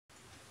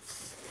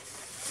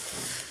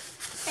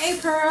Hey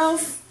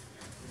Pearls,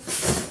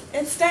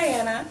 it's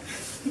Diana.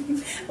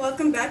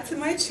 Welcome back to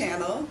my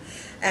channel.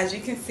 As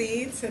you can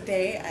see,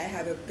 today I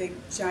have a big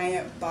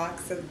giant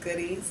box of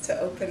goodies to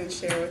open and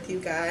share with you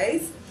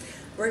guys.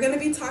 We're going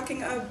to be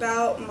talking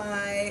about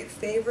my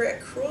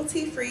favorite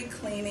cruelty-free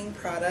cleaning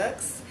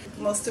products,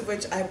 most of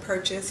which I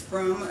purchased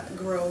from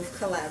Grove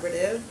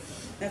Collaborative.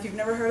 Now, if you've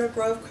never heard of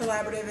Grove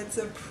Collaborative, it's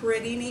a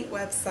pretty neat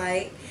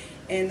website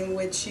in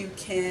which you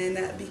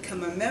can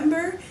become a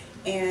member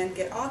and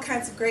get all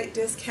kinds of great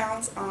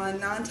discounts on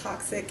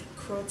non-toxic,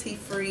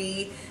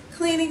 cruelty-free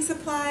cleaning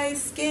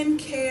supplies,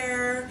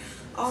 skincare,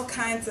 all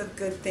kinds of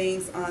good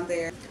things on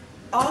there.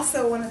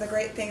 Also, one of the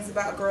great things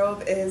about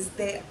Grove is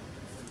they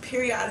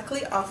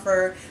periodically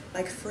offer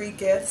like free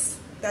gifts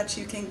that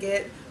you can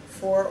get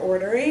for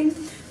ordering.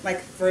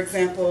 Like, for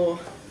example,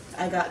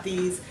 I got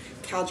these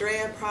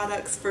Caldrea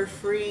products for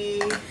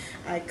free.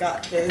 I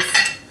got this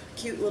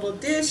cute little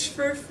dish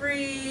for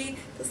free,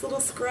 this little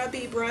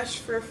scrubby brush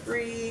for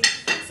free.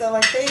 So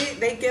like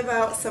they give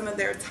out some of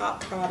their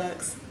top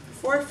products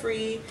for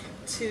free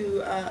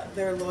to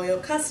their loyal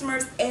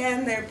customers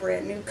and their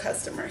brand new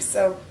customers.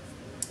 So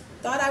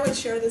thought I would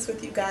share this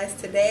with you guys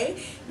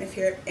today. And if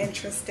you're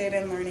interested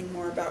in learning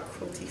more about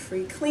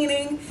cruelty-free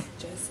cleaning,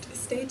 just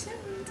stay tuned.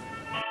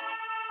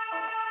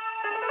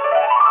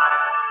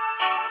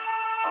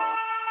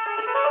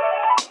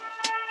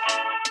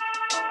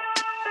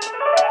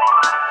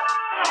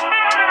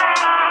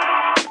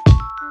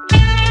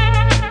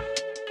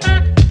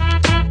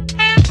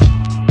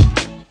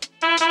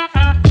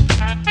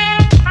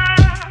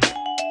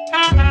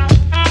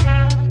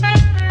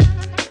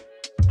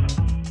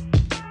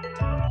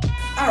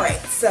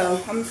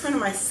 So I'm in front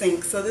of my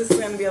sink, so this is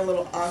going to be a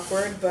little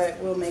awkward, but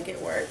we'll make it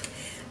work.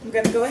 I'm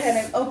going to go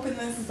ahead and open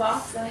this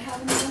box. I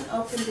haven't even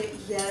opened it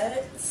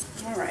yet.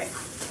 Alright,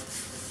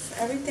 so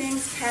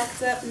everything's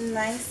packed up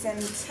nice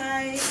and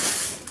tight.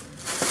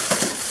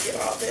 Let's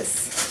get all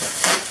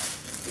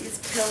these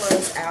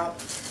pillows out.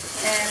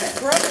 And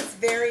Grove is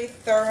very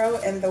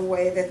thorough in the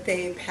way that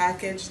they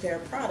package their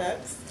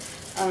products.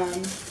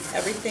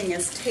 Everything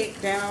is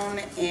taped down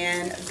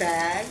and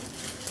bagged.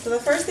 So the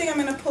first thing I'm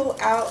going to pull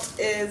out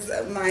is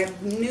my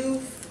new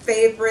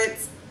favorite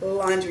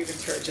laundry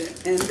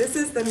detergent. And this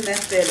is the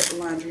Method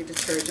laundry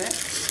detergent.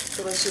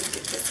 So let's just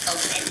get this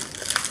open.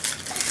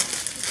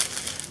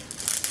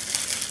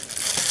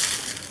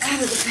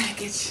 Out of the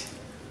package.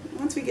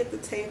 Once we get the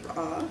tape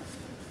off,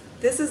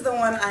 this is the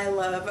one I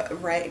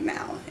love right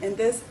now. And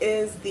this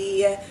is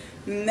the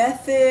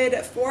Method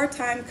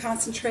 4-time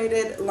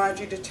concentrated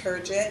laundry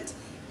detergent.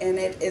 And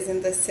it is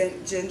in the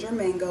scent Ginger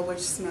Mango,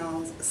 which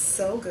smells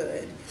so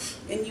good.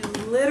 And you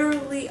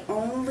literally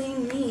only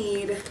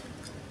need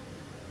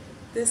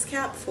this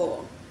cap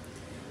full.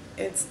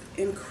 It's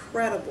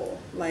incredible.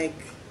 Like,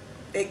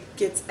 it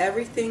gets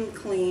everything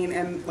clean.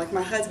 And like,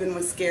 my husband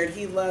was scared.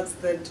 He loves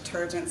the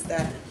detergents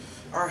that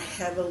are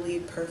heavily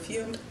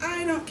perfumed.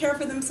 I don't care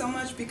for them so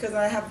much because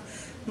I have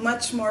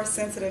much more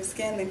sensitive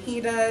skin than he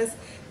does.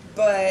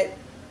 But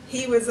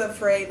he was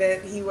afraid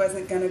that he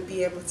wasn't going to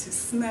be able to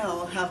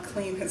smell how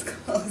clean his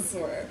clothes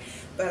were.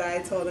 But I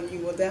told him, you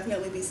will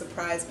definitely be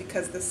surprised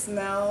because the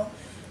smell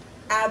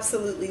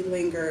absolutely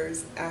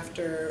lingers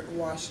after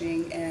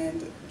washing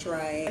and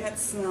drying. And it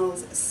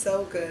smells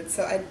so good.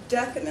 So I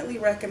definitely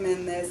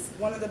recommend this.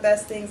 One of the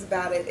best things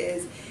about it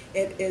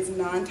is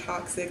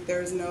non-toxic.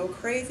 There's no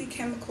crazy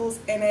chemicals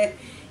in it.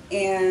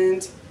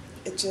 And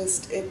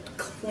it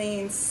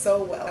cleans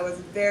so well. I was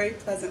very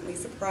pleasantly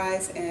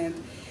surprised, and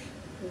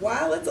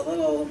while it's a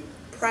little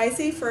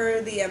pricey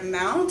for the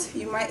amount,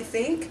 you might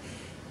think,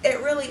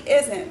 it really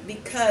isn't,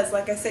 because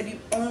like I said, you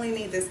only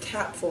need this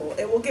cap full.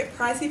 It will get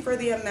pricey for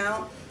the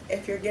amount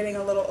if you're getting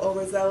a little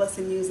overzealous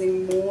and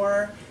using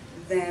more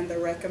than the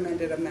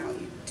recommended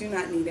amount. You do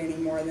not need any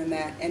more than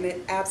that, and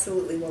it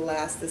absolutely will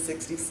last the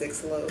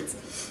 66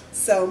 loads.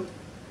 So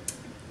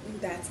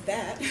that's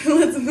that.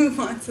 Let's move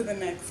on to the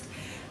next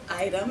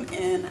item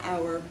in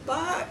our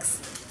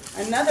box.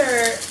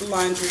 Another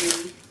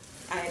laundry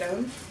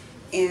item.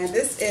 And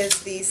this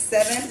is the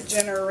 7th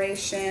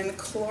generation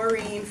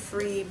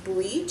chlorine-free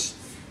bleach.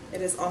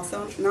 It is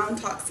also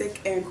non-toxic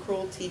and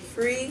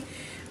cruelty-free.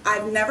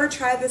 I've never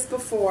tried this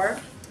before.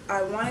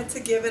 I wanted to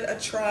give it a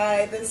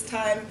try this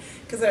time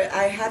because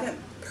I haven't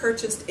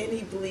purchased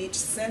any bleach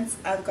since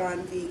I've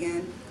gone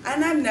vegan.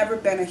 And I've never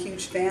been a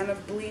huge fan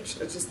of bleach.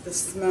 It's just the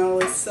smell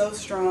is so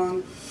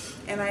strong,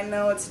 and I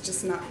know it's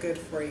just not good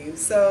for you.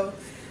 So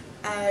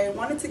I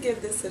wanted to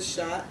give this a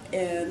shot,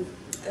 and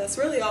that's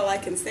really all I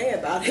can say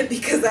about it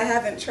because I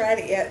haven't tried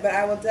it yet, but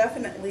I will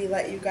definitely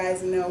let you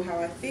guys know how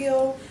I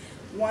feel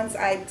once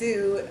I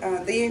do.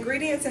 The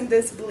ingredients in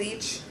this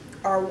bleach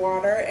are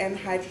water and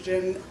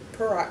hydrogen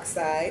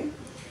peroxide.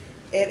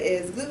 It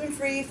is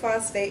gluten-free,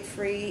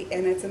 phosphate-free,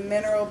 and it's a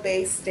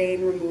mineral-based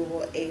stain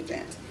removal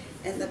agent.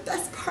 And the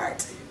best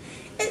part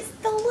is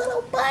the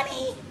little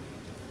bunny.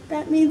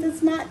 That means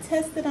it's not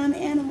tested on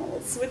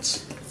animals, which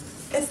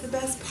is the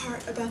best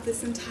part about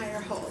this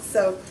entire haul.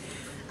 So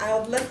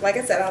like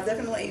I said, I'll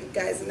definitely let you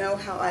guys know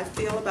how I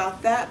feel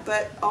about that,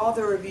 but all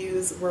the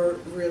reviews were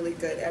really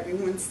good.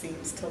 Everyone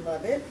seems to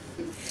love it.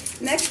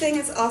 Next thing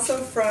is also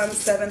from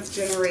 7th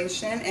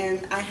Generation,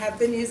 and I have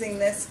been using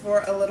this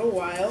for a little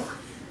while.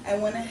 I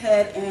went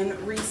ahead and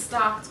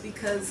restocked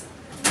because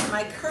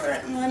my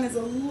current one is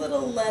a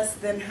little less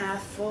than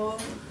half full,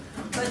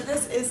 but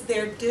this is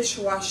their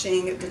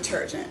dishwashing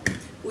detergent.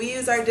 We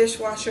use our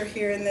dishwasher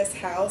here in this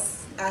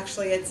house.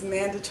 Actually, it's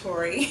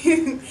mandatory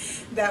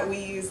that we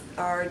use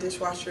our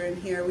dishwasher in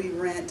here. We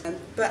rent.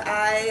 But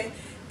I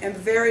am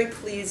very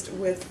pleased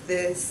with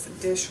this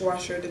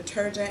dishwasher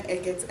detergent.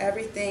 It gets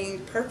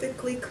everything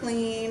perfectly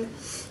clean.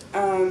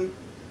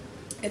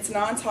 It's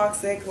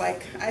non-toxic,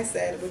 like I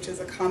said, which is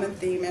a common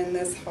theme in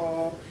this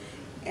haul.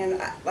 And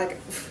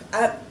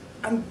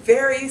I'm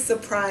very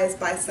surprised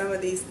by some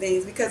of these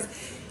things because,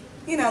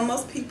 you know,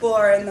 most people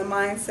are in the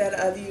mindset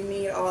of you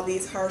need all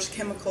these harsh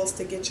chemicals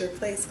to get your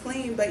place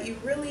clean, but you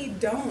really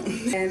don't.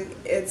 And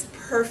it's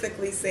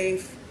perfectly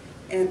safe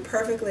and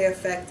perfectly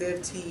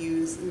effective to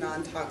use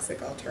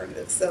non-toxic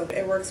alternatives. So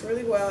it works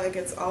really well. It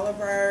gets all of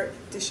our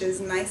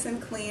dishes nice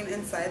and clean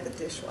inside the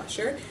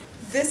dishwasher.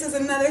 This is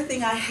another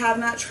thing I have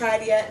not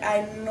tried yet.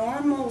 I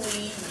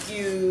normally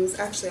use,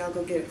 actually I'll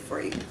go get it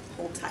for you,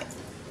 hold tight.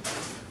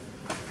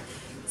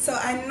 So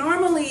I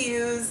normally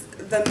use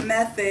the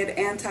Method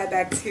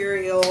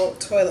antibacterial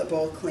toilet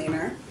bowl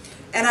cleaner,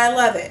 and I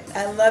love it.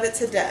 I love it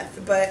to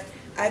death, but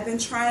I've been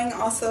trying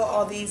also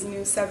all these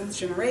new 7th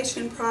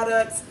Generation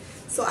products,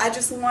 so I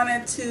just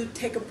wanted to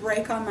take a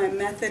break on my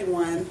Method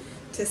one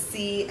to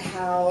see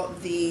how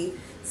the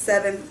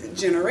 7th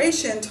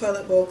Generation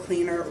toilet bowl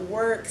cleaner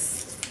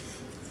works.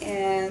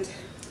 And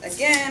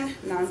again,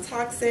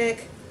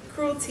 non-toxic,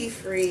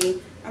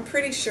 cruelty-free. I'm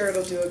pretty sure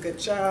it'll do a good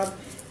job.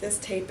 This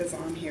tape is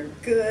on here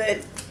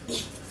good.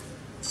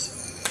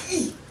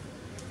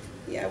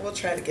 Yeah, we'll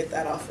try to get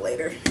that off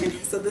later.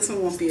 So this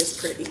one won't be as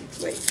pretty.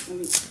 Wait, let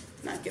me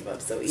not give up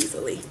so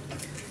easily.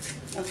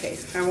 Okay,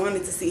 I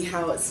wanted to see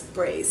how it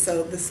sprays.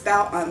 So the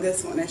spout on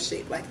this one is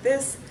shaped like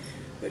this,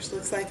 which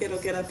looks like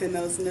it'll get up in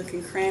those nook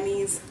and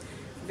crannies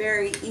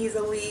very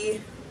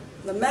easily.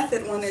 The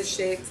Method one is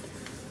shaped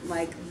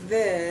like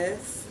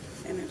this,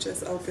 and it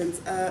just opens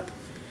up.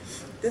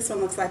 This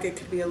one looks like it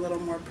could be a little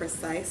more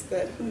precise,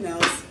 but who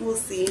knows? We'll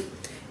see.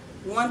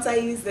 Once I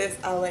use this,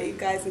 I'll let you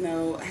guys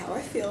know how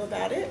I feel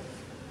about it.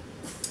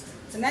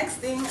 The next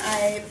thing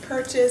I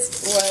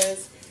purchased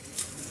was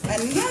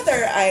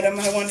another item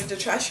I wanted to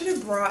try. I should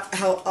have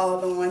brought out all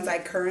the ones I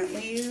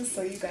currently use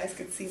so you guys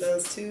could see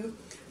those too.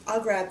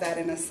 I'll grab that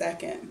in a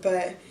second.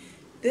 But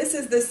this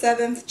is the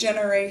 7th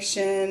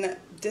Generation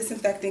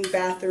disinfecting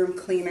bathroom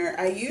cleaner.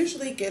 I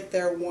usually get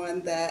their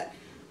one that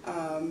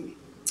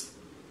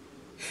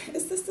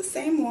is this the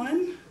same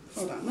one?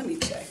 Hold on, let me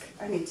check.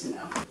 I need to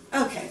know.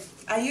 Okay,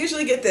 I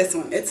usually get this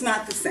one. It's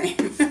not the same.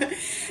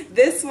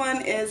 This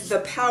one is the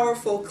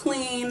Powerful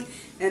Clean,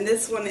 and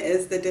this one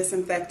is the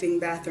disinfecting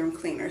bathroom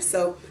cleaner.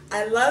 So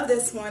I love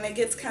this one. It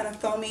gets kind of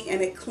foamy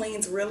and it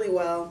cleans really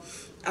well.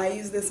 I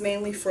use this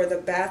mainly for the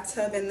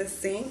bathtub and the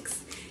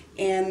sinks.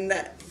 And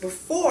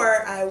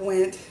before I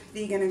went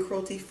vegan and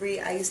cruelty free,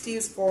 I used to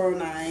use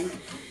 409,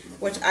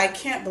 which I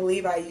can't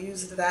believe I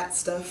used that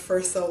stuff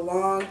for so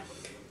long.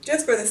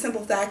 Just for the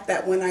simple fact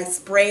that when I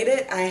sprayed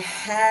it, I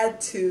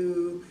had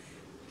to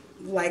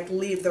like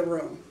leave the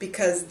room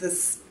because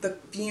the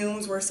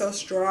fumes were so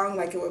strong,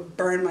 like it would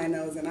burn my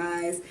nose and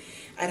eyes.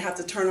 I'd have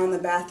to turn on the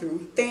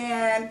bathroom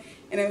fan,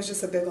 and it was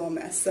just a big old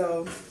mess.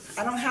 So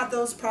I don't have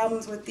those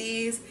problems with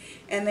these,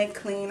 and they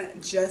clean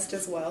just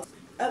as well.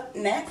 Up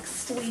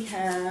next, we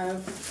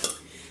have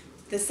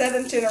the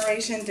 7th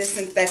Generation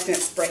disinfectant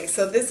spray.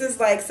 So this is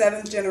like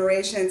 7th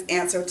Generation's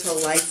answer to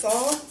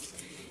Lysol,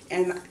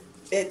 and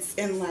it's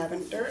in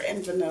lavender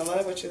and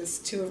vanilla, which is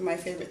two of my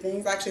favorite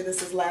things. Actually,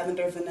 this is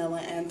lavender, vanilla,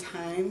 and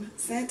thyme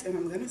scent, and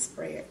I'm going to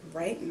spray it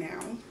right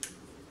now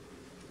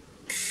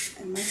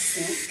in my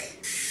sink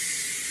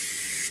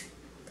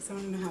because I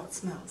don't know how it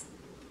smells.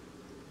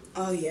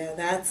 Oh yeah,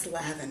 that's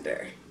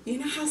lavender. You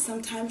know how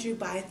sometimes you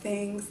buy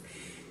things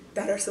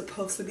that are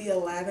supposed to be a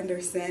lavender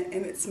scent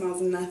and it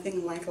smells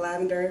nothing like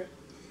lavender?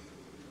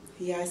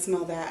 Yeah, I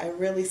smell that. I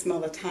really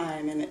smell the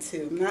thyme in it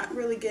too. I'm not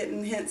really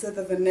getting hints of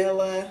the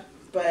vanilla,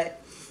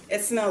 but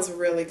it smells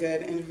really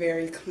good and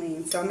very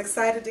clean. So I'm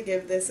excited to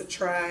give this a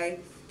try.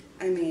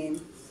 I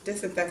mean,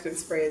 disinfectant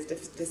spray is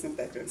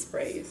disinfectant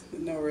spray.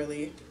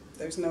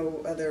 There's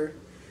no other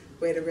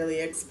way to really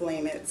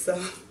explain it.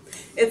 So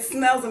it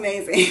smells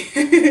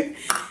amazing.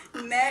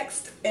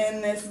 Next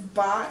in this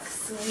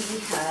box we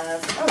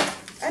have, oh,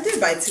 I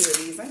did buy 2 of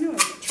these. I knew I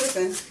wasn't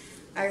tripping.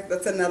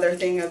 That's another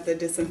thing of the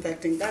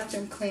disinfecting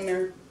bathroom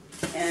cleaner.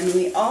 And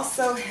we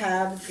also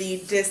have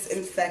the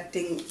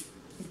disinfecting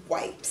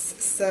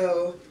wipes.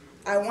 So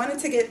I wanted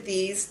to get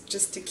these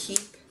just to keep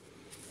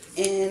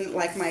in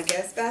like my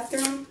guest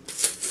bathroom.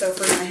 So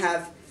for when I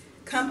have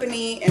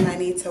company and I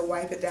need to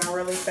wipe it down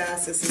really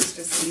fast, this is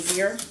just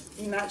easier.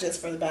 Not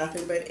just for the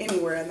bathroom, but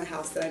anywhere in the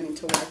house that I need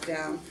to wipe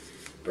down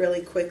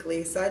really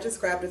quickly. So I just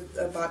grabbed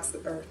a box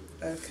or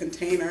a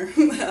container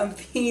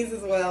of these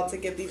as well to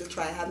give these a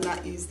try. I have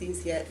not used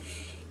these yet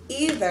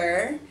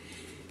either.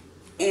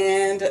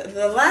 And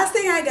the last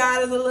thing I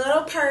got is a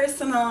little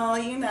personal,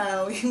 you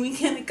know, we're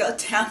going to go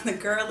down the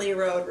girly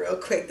road real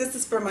quick. This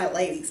is for my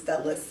ladies,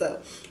 fellas,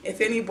 so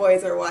if any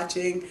boys are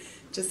watching,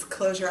 just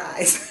close your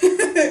eyes.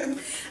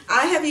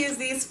 I have used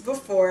these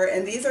before,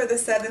 and these are the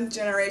 7th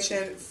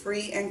generation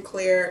free and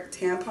clear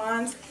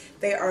tampons.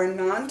 They are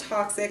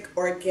non-toxic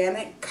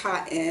organic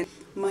cotton,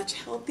 much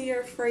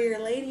healthier for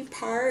your lady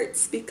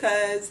parts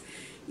because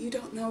you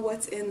don't know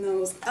what's in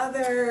those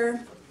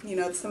other, you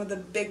know, some of the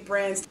big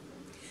brands.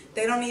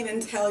 They don't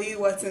even tell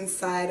you what's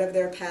inside of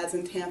their pads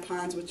and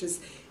tampons, which is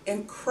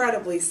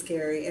incredibly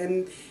scary.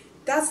 And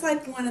that's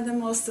like one of the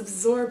most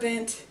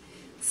absorbent,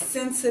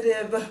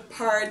 sensitive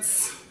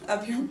parts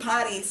of your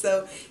body.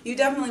 So you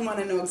definitely want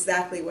to know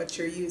exactly what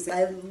you're using.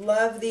 I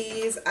love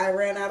these. I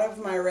ran out of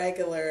my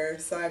regular,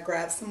 so I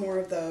grabbed some more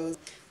of those.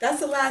 That's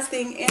the last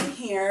thing in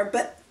here,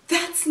 but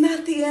that's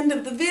not the end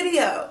of the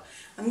video.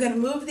 I'm going to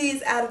move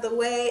these out of the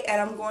way,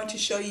 and I'm going to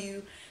show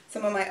you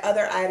some of my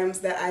other items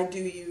that I do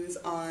use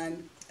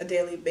on a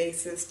daily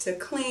basis to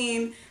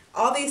clean.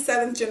 All these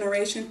 7th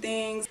generation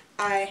things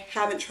I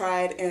haven't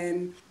tried,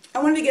 and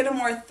I wanted to get a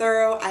more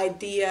thorough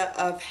idea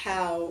of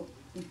how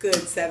good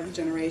 7th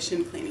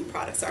generation cleaning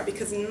products are,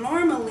 because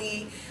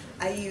normally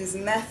I use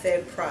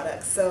Method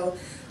products. So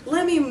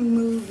let me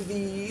move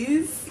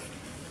these.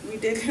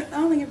 I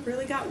only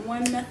really got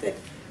one Method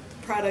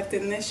product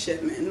in this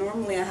shipment.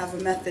 Normally I have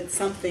a Method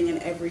something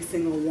in every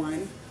single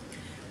one,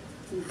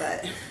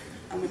 but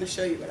I'm going to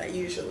show you what I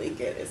usually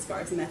get as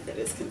far as Method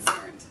is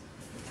concerned.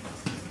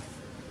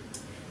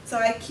 So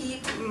I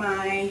keep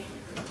my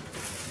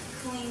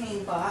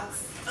cleaning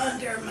box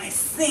under my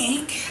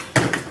sink.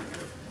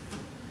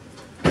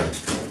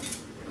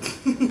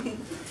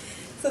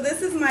 So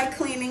this is my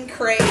cleaning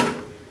crate.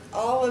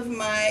 All of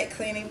my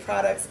cleaning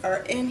products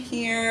are in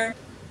here.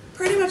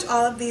 Pretty much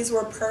all of these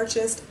were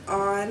purchased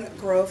on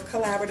Grove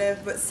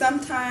Collaborative, but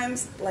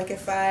sometimes, like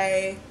if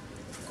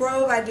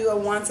Grove, I do a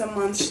once a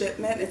month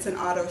shipment. It's an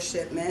auto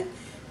shipment,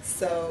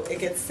 so it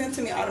gets sent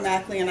to me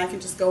automatically, and I can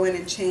just go in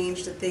and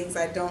change the things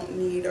I don't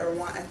need or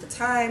want at the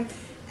time,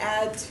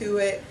 add to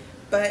it.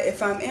 But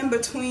if I'm in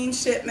between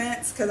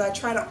shipments, because I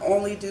try to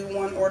only do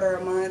one order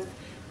a month,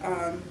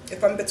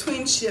 if I'm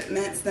between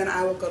shipments, then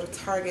I will go to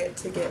Target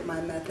to get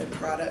my Method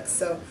products.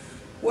 So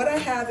what I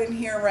have in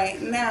here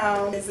right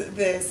now is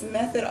this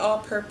Method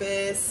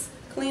all-purpose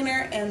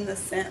cleaner in the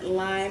scent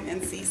lime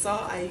and sea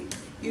salt. I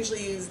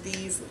usually use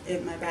these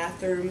in my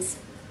bathrooms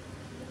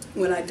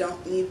when I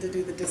don't need to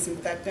do the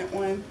disinfectant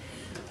one.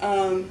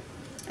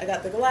 I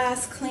got the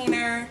glass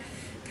cleaner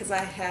because I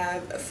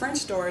have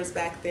French doors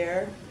back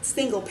there,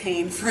 single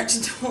pane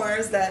French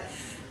doors that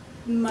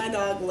my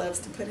dog loves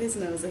to put his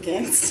nose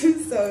against,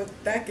 so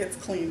that gets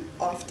cleaned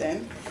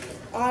often.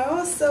 I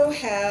also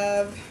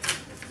have,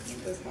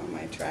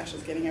 my trash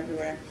is getting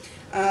everywhere,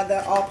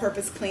 the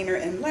all-purpose cleaner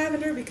in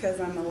lavender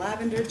because I'm a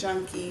lavender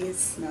junkie. It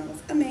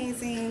smells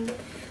amazing.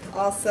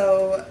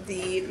 Also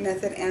the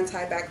Method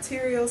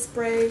antibacterial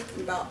spray,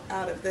 about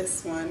out of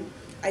this one.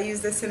 I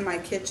use this in my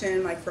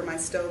kitchen, like for my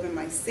stove and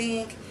my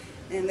sink,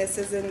 and this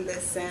is in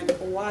this scent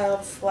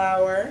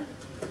Wildflower.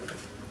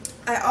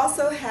 I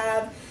also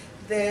have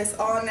this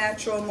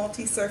all-natural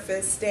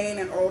multi-surface stain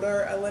and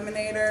odor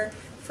eliminator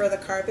for the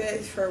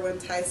carpet for when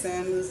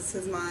Tyson loses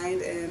his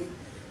mind and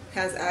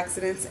has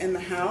accidents in the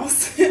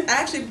house. I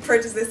actually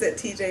purchased this at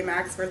TJ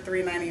Maxx for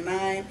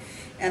 $3.99,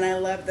 and I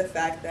love the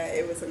fact that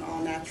it was an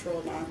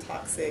all-natural,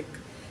 non-toxic,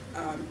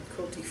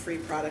 cruelty-free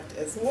product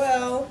as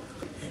well.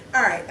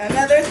 Alright,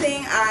 another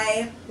thing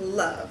I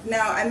love.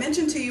 Now, I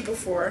mentioned to you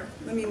before,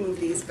 let me move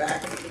these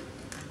back.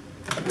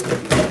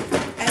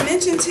 I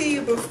mentioned to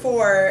you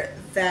before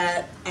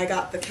that I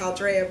got the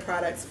Caldrea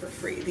products for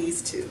free,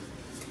 these two.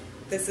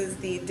 This is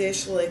the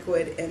dish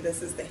liquid and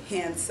this is the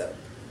hand soap.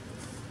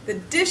 The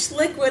dish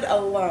liquid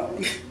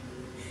alone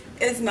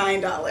is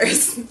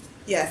 $9.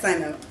 Yes, I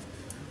know.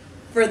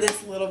 For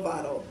this little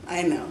bottle,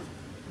 I know.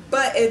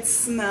 But it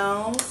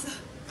smells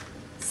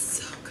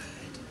so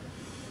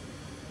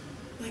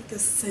good. Like the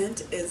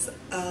scent is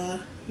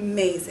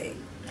amazing.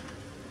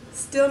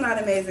 Still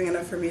not amazing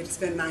enough for me to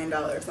spend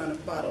 $9 on a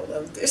bottle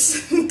of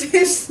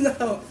dish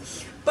soap.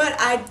 But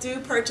I do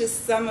purchase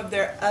some of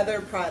their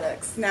other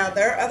products. Now,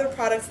 there are other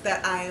products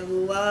that I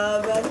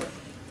love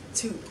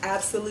to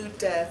absolute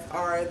death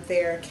are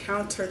their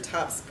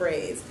countertop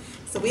sprays.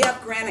 So we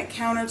have granite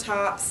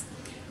countertops,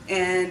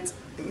 and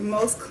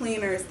most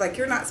cleaners, like,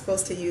 you're not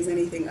supposed to use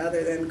anything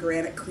other than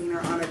granite cleaner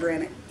on a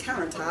granite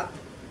countertop.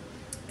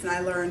 And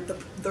I learned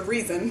the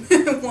reason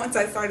once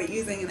I started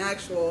using an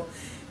actual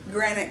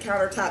granite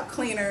countertop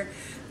cleaner.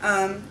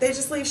 They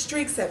just leave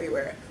streaks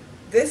everywhere.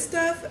 This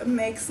stuff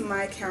makes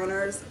my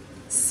counters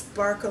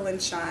sparkle and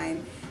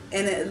shine,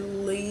 and it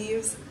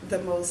leaves the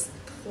most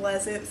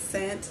pleasant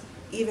scent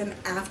even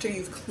after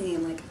you've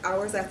cleaned, like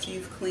hours after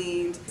you've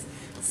cleaned.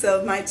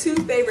 So my two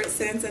favorite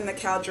scents in the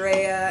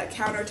Caldrea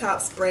countertop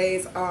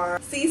sprays are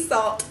Sea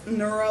Salt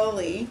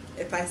Neroli,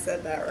 if I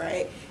said that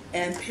right,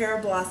 and pear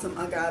blossom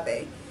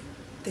agave.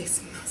 They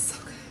smell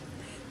so good.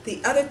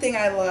 The other thing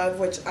I love,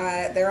 which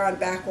they're on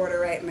back order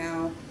right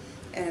now,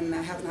 and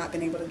I have not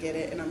been able to get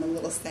it, and I'm a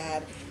little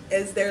sad,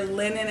 is their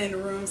linen and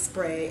room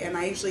spray. And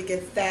I usually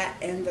get that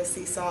and the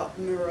sea salt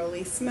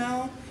neroli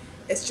smell.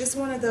 It's just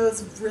one of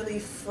those really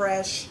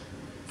fresh,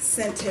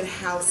 scented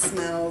house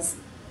smells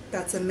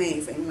that's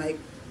amazing. Like,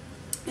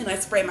 and I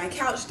spray my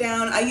couch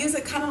down. I use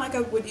it kind of like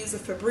I would use a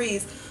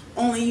Febreze,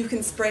 only you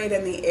can spray it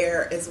in the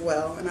air as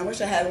well. And I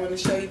wish I had one to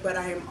show you, but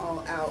I am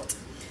all out.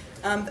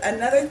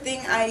 Another thing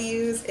I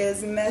use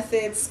is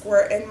Method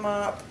Squirt and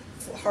Mop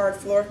Hard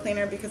Floor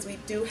Cleaner, because we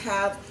do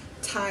have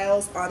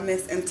tiles on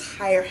this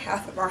entire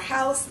half of our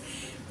house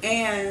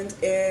and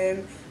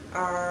in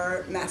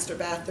our master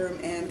bathroom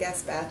and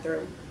guest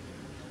bathroom.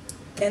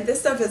 And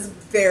this stuff is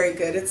very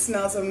good. It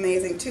smells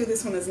amazing too.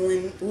 This one is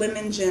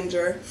lemon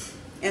ginger,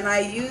 and I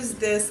use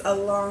this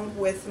along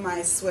with my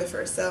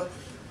Swiffer. So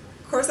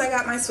of course I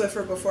got my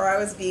Swiffer before I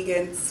was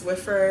vegan.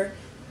 Swiffer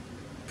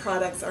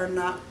products are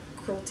not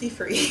cruelty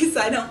free, so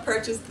I don't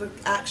purchase the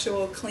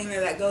actual cleaner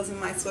that goes in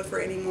my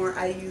Swiffer anymore.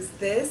 I use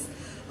this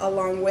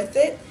along with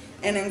it,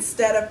 and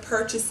instead of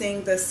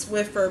purchasing the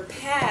Swiffer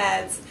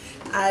pads,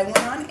 I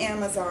went on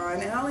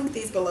Amazon, and I'll link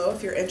these below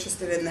if you're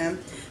interested in them,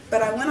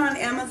 but I went on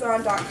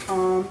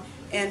Amazon.com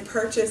and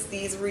purchased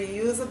these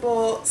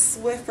reusable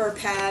Swiffer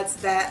pads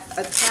that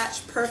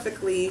attach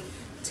perfectly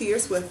to your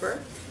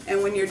Swiffer,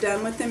 and when you're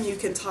done with them you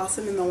can toss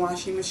them in the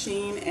washing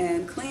machine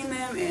and clean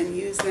them and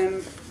use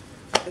them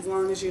as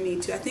long as you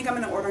need to. I think I'm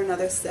going to order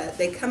another set.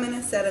 They come in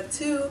a set of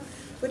 2,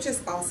 which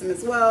is awesome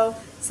as well.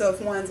 So if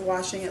one's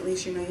washing, at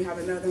least you know you have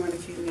another one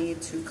if you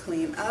need to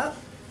clean up.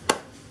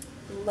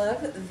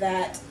 Love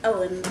that.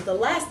 Oh, and the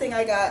last thing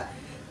I got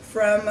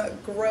from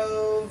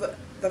Grove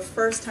the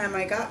first time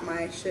I got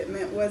my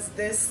shipment was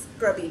this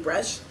scrubby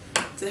brush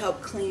to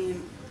help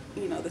clean,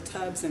 you know, the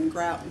tubs and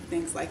grout and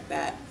things like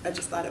that. I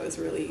just thought it was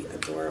really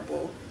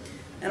adorable.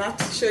 And I'll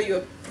show you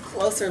a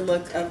closer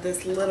look of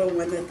this little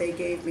one that they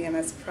gave me, and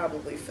it's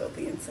probably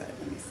filthy inside.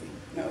 Let me see.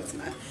 No, it's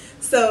not.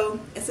 So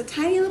it's a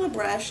tiny little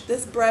brush.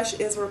 This brush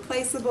is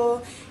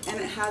replaceable,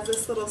 and it has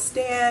this little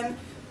stand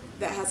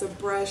that has a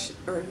brush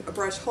or a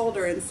brush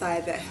holder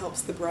inside that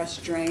helps the brush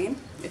drain.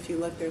 If you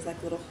look, there's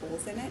like little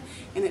holes in it,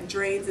 and it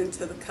drains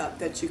into the cup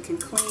that you can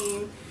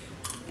clean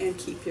and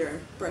keep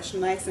your brush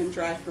nice and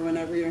dry for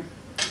whenever you're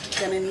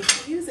gonna need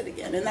to use it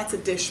again. And that's a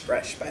dish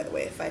brush, by the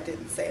way, if I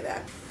didn't say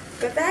that.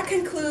 But that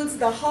concludes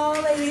the haul,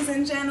 ladies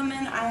and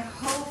gentlemen. I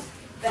hope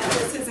that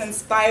this has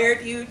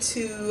inspired you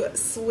to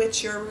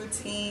switch your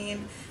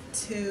routine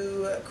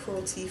to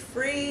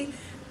cruelty-free.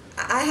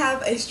 I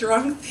have a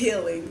strong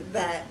feeling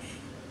that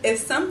if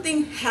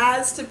something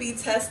has to be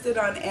tested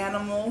on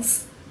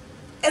animals,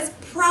 it's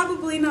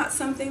probably not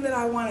something that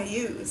I want to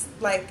use.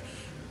 Like,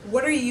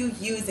 what are you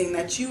using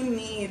that you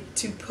need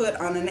to put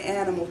on an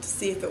animal to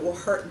see if it will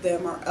hurt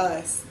them or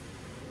us?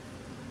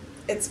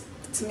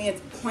 To me,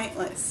 it's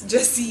pointless.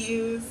 Just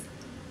use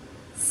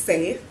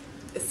safe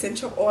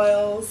essential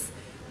oils,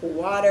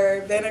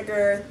 water,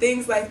 vinegar,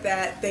 things like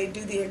that. They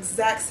do the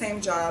exact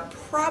same job,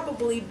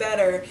 probably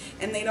better,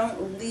 and they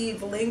don't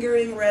leave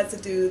lingering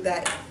residue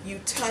that you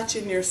touch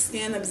and your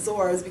skin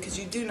absorbs, because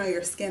you do know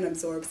your skin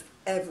absorbs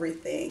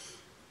everything.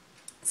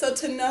 So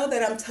to know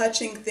that I'm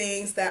touching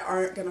things that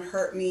aren't going to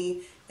hurt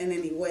me in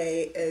any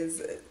way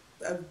is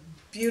a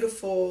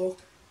beautiful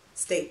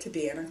state to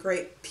be in, a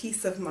great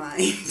peace of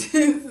mind.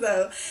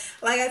 So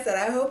like I said,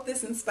 I hope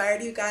this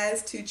inspired you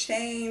guys to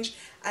change.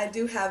 I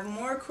do have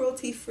more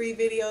cruelty-free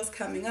videos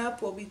coming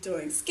up. We'll be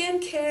doing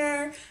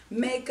skincare,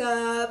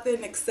 makeup,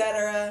 and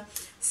etc.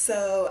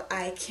 So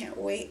I can't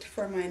wait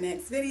for my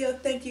next video.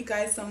 Thank you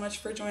guys so much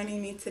for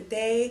joining me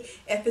today.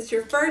 If it's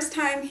your first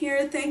time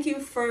here, thank you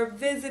for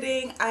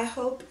visiting. I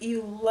hope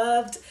you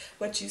loved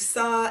what you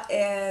saw,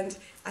 and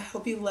I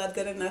hope you loved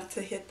it enough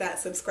to hit that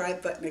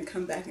subscribe button and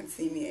come back and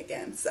see me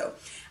again. So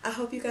I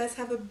hope you guys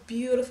have a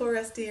beautiful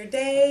rest of your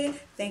day.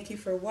 Thank you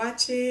for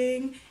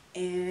watching,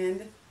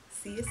 and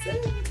see you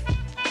soon.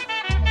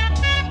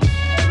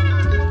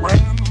 When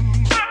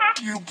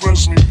you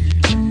press me,